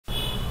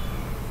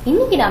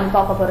இன்னைக்கு நாம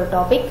பார்க்க போற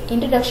டாபிக்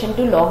introduction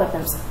to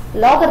logarithms.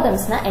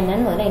 Logarithmsனா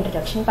என்னன்னு முதல்ல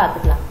introduction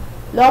பார்த்துக்கலாம்.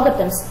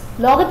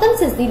 Logarithms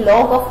is the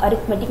log of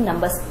arithmetic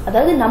numbers.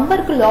 அதாவது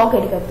நம்பருக்கு log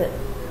எடுக்கிறது.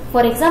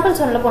 For example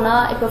சொல்ல போனா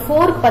இப்ப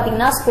 4 க்கு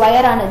பாத்தீங்கன்னா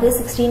ஸ்கொயர் ஆனது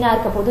 16 ஆ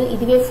இருக்க போகுது.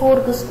 இதுவே 4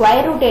 க்கு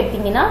ஸ்கொயர் ரூட்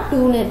எடுத்தீங்கன்னா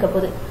 2 ன்னு இருக்க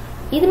போகுது.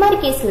 இது மாதிரி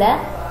கேஸ்ல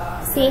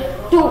say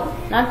 2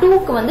 நான் 2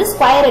 க்கு வந்து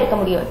ஸ்கொயர் எடுக்க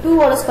முடியும். 2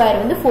 ஓட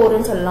ஸ்கொயர் வந்து 4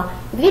 ன்னு சொல்லலாம்.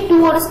 இதுவே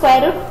 2 ஓட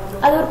ஸ்கொயர் ரூட்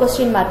அது ஒரு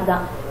क्वेश्चन மார்க்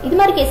தான். இது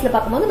மாதிரி கேஸ்ல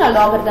பாக்கும்போது நான்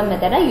logarithm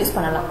மெத்தட யூஸ்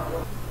பண்ணலாம்.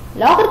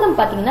 logarithm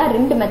பாத்தீங்கன்னா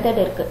ரெண்டு மெத்தட்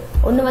இருக்கு.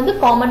 ஒன்னு வந்து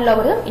காமன்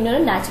logarithm, இன்னொரு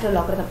நேச்சுரல்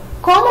logarithm.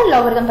 காமன்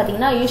logarithm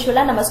பாத்தீங்கன்னா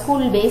யூசுவலா நம்ம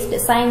ஸ்கூல் பேஸ்ட்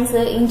சயின்ஸ்,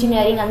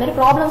 இன்ஜினியரிங் அந்த மாதிரி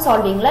ப்ராப்ளம்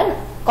சால்விங்ல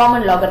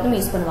காமன் logarithm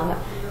யூஸ் பண்ணுவாங்க.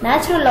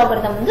 நேச்சுரல்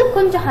logarithm வந்து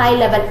கொஞ்சம் ஹை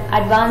லெவல்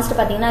அட்வான்ஸ்ட்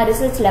பாத்தீங்கன்னா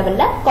ரிசர்ச்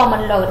லெவல்ல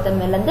காமன் logarithm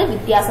இருந்து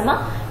வித்தியாசமா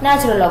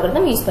நேச்சுரல்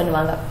logarithm யூஸ்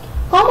பண்ணுவாங்க.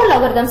 காமன்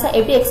logarithms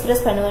எப்படி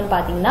எக்ஸ்பிரஸ் பண்ணுவேன்னு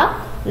பாத்தீங்கன்னா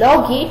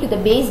log a to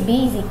the base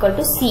b is equal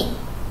to c.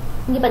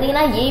 இங்க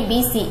பாத்தீங்கன்னா a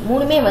b c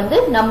மூணுமே வந்து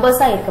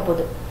நம்பர்ஸா இருக்க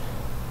போகுது.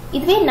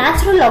 இதுவே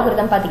நேச்சுரல்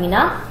logarithm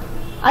பாத்தீங்கன்னா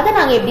அத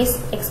நாங்க எப்படி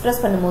எக்ஸ்பிரஸ்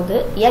பண்ணும்போது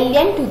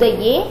ln to the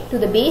a to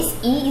the base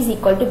e is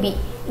equal to b.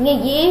 இங்க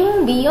a யும்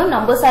b யும்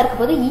நம்பர்ஸா இருக்க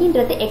போது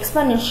eன்றது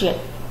எக்ஸ்போனென்ஷியல்.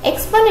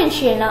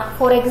 எக்ஸ்போனென்ஷியல்னா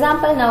ஃபார்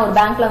எக்ஸாம்பிள் நான் ஒரு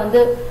பேங்க்ல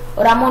வந்து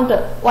ஒரு அமௌண்ட்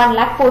 1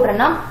 lakh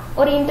போடுறேன்னா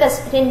ஒரு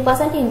இன்ட்ரெஸ்ட்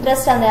 10%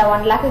 இன்ட்ரெஸ்ட் அந்த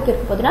 1 lakh க்கு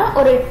இருக்க போதுனா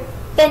ஒரு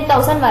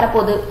 10,000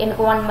 வரப்போகுது.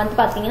 எனக்கு 1 month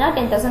பாத்தீங்கன்னா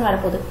 10,000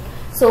 வரப்போகுது.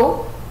 சோ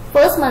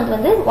first month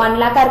வந்து 1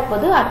 lakh இருக்க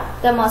போகுது.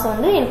 அடுத்த மாசம்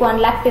வந்து எனக்கு 1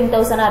 lakh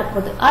 10,000 இருக்க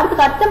போகுது.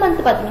 அடுத்த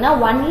மந்த் பாத்தீங்கன்னா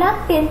 1 lakh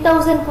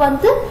 10,000 க்கு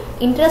வந்து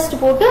இன்ட்ரெஸ்ட்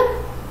போட்டு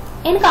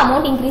எனக்கு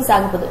அமௌண்ட் இன்க்ரீஸ்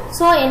ஆக போகுது.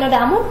 சோ என்னோட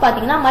அமௌண்ட்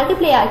பாத்தீங்கன்னா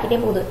மல்டிப்ளை ஆகிட்டே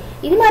போகுது.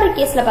 இது மாதிரி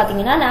கேஸ்ல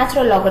பாத்தீங்கன்னா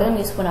நேச்சுரல் logarithm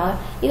யூஸ் பண்ணுவாங்க.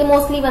 இது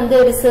மோஸ்ட்லி வந்து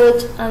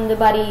ரிசர்ச் அந்த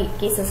மாதிரி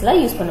கேசஸ்ல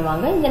யூஸ்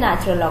பண்ணுவாங்க இந்த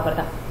நேச்சுரல்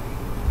logarithm.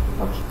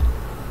 ஓகே,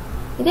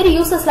 இதோட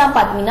யூசஸ்லாம்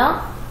பாத்தீங்கன்னா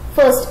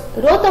first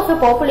growth of a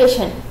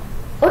population.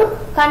 ஒரு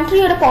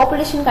கண்ட்ரியோட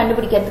பாப்புலேஷன்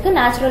கண்டுபிடிக்கிறதுக்கு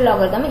நேச்சுரல்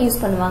logarithm யூஸ்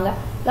பண்ணுவாங்க.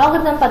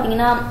 logarithm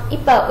பாத்தீங்கன்னா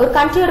இப்ப ஒரு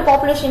கண்ட்ரியோட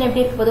பாப்புலேஷன்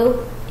எப்படி இருக்க போகுது,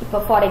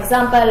 இப்ப ஃபார்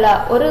எக்ஸாம்பிள்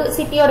ஒரு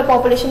சிட்டியோட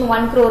பாப்புலேஷன்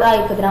 1 crore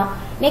இருக்குதுன்னா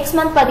நெக்ஸ்ட்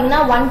மந்த் பாத்தீங்கன்னா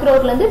 1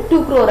 crore ல இருந்து 2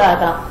 crore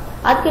ஆகலாம்.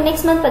 அதுக்கு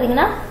நெக்ஸ்ட் மந்த்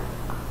பாத்தீங்கன்னா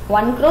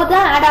 1 crore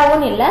தான் ஆட்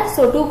ஆகும் இல்ல,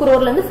 சோ 2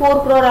 crore ல இருந்து 4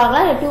 crore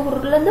ஆகலாம், 2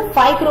 crore ல இருந்து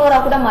 5 crore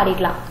கூட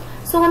மாறிடலாம்.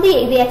 சோ வந்து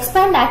இது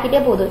எக்ஸ்பேண்ட்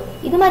ஆகிட்டே போகுது.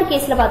 இது மாதிரி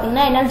கேஸ்ல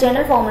பாத்தீங்கன்னா என்னால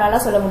ஜெனரல் ஃபார்முலால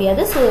சொல்ல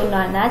முடியாது. சோ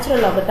நான்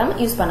நேச்சுரல் logarithm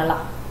யூஸ்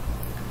பண்ணலாம்.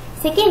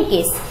 செகண்ட்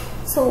கேஸ்,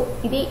 சோ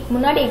இதே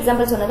முன்னாடி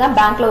எக்ஸாம்பிள் சொன்னதா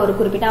பேங்க்ல ஒரு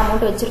குறிப்பிட்ட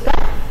அமௌண்ட் வச்சிருக்கேன்.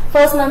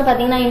 ஃபர்ஸ்ட் மந்த்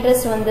பாத்தீங்கன்னா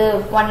இன்ட்ரெஸ்ட் வந்து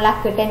 1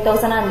 lakh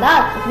 10,000 இருந்தா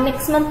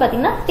நெக்ஸ்ட் மந்த்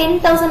பாத்தீங்கன்னா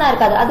 10,000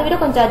 இருக்காது, அதை விட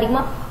கொஞ்சம்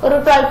அதிகமா ஒரு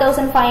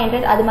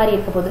 12,500 அது மாதிரி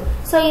இருக்க போகுது.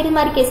 சோ இது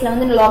மாதிரி கேஸ்ல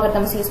வந்து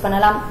logarithms யூஸ்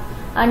பண்ணலாம்.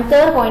 அண்ட்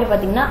தேர்ட் பாயிண்ட்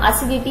பாத்தீங்கன்னா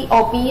acidity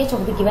or pH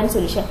of the given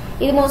solution.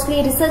 இது மோஸ்ட்லி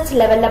ரிசர்ச்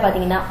லெவல்ல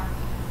பாத்தீங்கன்னா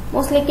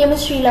மோஸ்ட்லி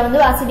கெமிஸ்ட்ரியில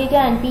வந்து acidity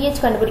and pH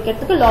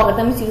கண்டுபிடிக்கிறதுக்கு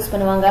logarithms யூஸ்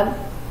பண்ணுவாங்க.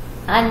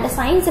 அண்ட்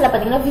சயின்ஸ்ல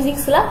பாத்தீங்கன்னா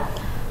பிசிக்ஸ்ல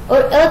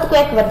ஒரு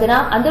earthquake வருதுன்னா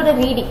அதோட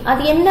ரீடிங்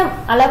அது என்ன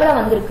அளவுல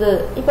வந்திருக்கு,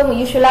 இப்ப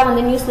யூசுவலா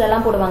வந்து நியூஸ்ல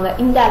எல்லாம் போடுவாங்க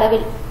இந்த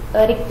அளவில்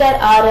ரிக்டர்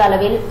 6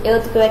 அளவில்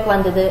earthquake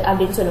வந்தது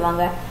அப்படின்னு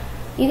சொல்லுவாங்க.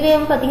 இதுவே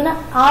பாத்தீங்கன்னா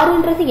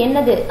 6ன்றது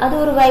என்னது, அது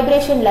ஒரு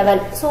வைப்ரேஷன்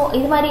லெவல். சோ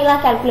இது மாதிரி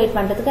எல்லாம் கால்குலேட்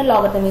பண்றதுக்கு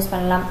logarithm யூஸ்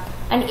பண்ணலாம்.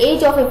 And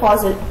age of a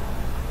fossil,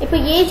 இப்ப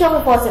age of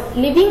a fossil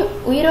living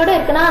உயிரோட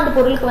இருக்குன்னா அந்த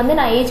பொருளுக்கு வந்து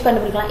நான் ஏஜ்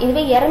கண்டுபிடிக்கலாம்.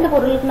 இதுவே இறந்த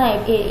பொருளுக்கு நான்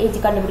ஏஜ்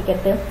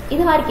கண்டுபிடிக்கிறது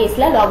இது மாதிரி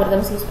கேஸ்ல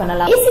logarithms யூஸ்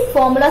பண்ணலாம். பேசிக்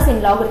ஃபார்முலாஸ்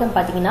இன் logarithm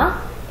பாத்தீங்கன்னா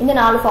இந்த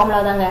 4 ஃபார்முலா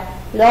தாங்க.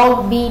 log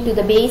b to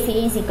the base a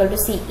is equal to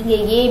c. இங்க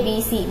a b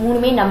c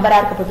மூணுமே நம்பரா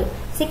இருக்க போகுது.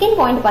 செகண்ட்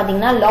பாயிண்ட்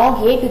பாத்தீங்கன்னா log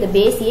a to the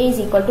base a is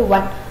equal to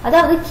 1.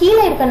 அதாவது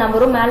கீழே இருக்க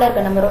நம்பரும் மேல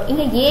இருக்க நம்பரும்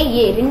இங்க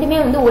a ரெண்டுமே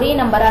வந்து ஒரே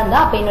நம்பரா இருந்தா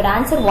அப்ப என்னோட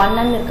ஆன்சர் 1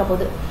 ன்னு இருக்க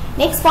போகுது.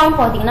 நெக்ஸ்ட் பாயிண்ட்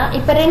பாத்தீங்கன்னா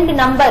இப்ப ரெண்டு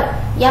நம்பர்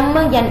m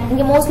n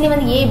இங்க மோஸ்ட்லி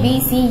வந்து a b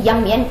c m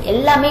n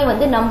எல்லாமே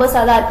வந்து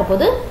நம்பர்ஸா தான் இருக்க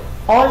போகுது.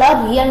 all are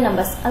real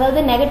numbers.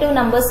 அதாவது நெகட்டிவ்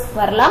நம்பர்ஸ்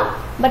வரலாம்,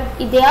 but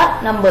they are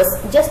numbers,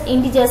 just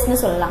integers ன்னு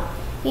சொல்லலாம்.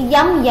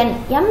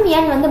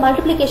 mn வந்து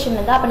மல்டிப்ளிகேஷன்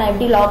இருந்தா அப்ப நான்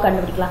எப்படி log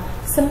கண்டுபிடிக்கலாம்,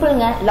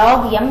 சிம்பிள்ங்க. log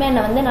mn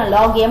வந்து நான்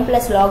log m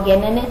plus log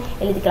n ன்னு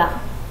எழுதிக்கலாம்.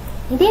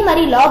 இதே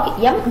மாதிரி log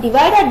m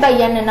divided by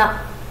n னா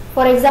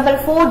ஃபார் எக்ஸாம்பிள்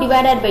 4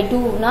 divided by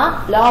 2 னா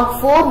log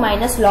 4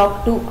 minus log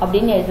 2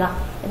 அப்படின்னு எழுதலாம்.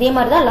 அதே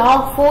மாதிரி தான் log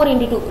 4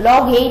 into 2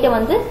 log 8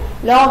 வந்து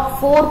log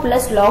 4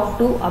 plus log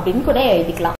 2 அப்படின்னு கூட எழுதிக்கலாம்.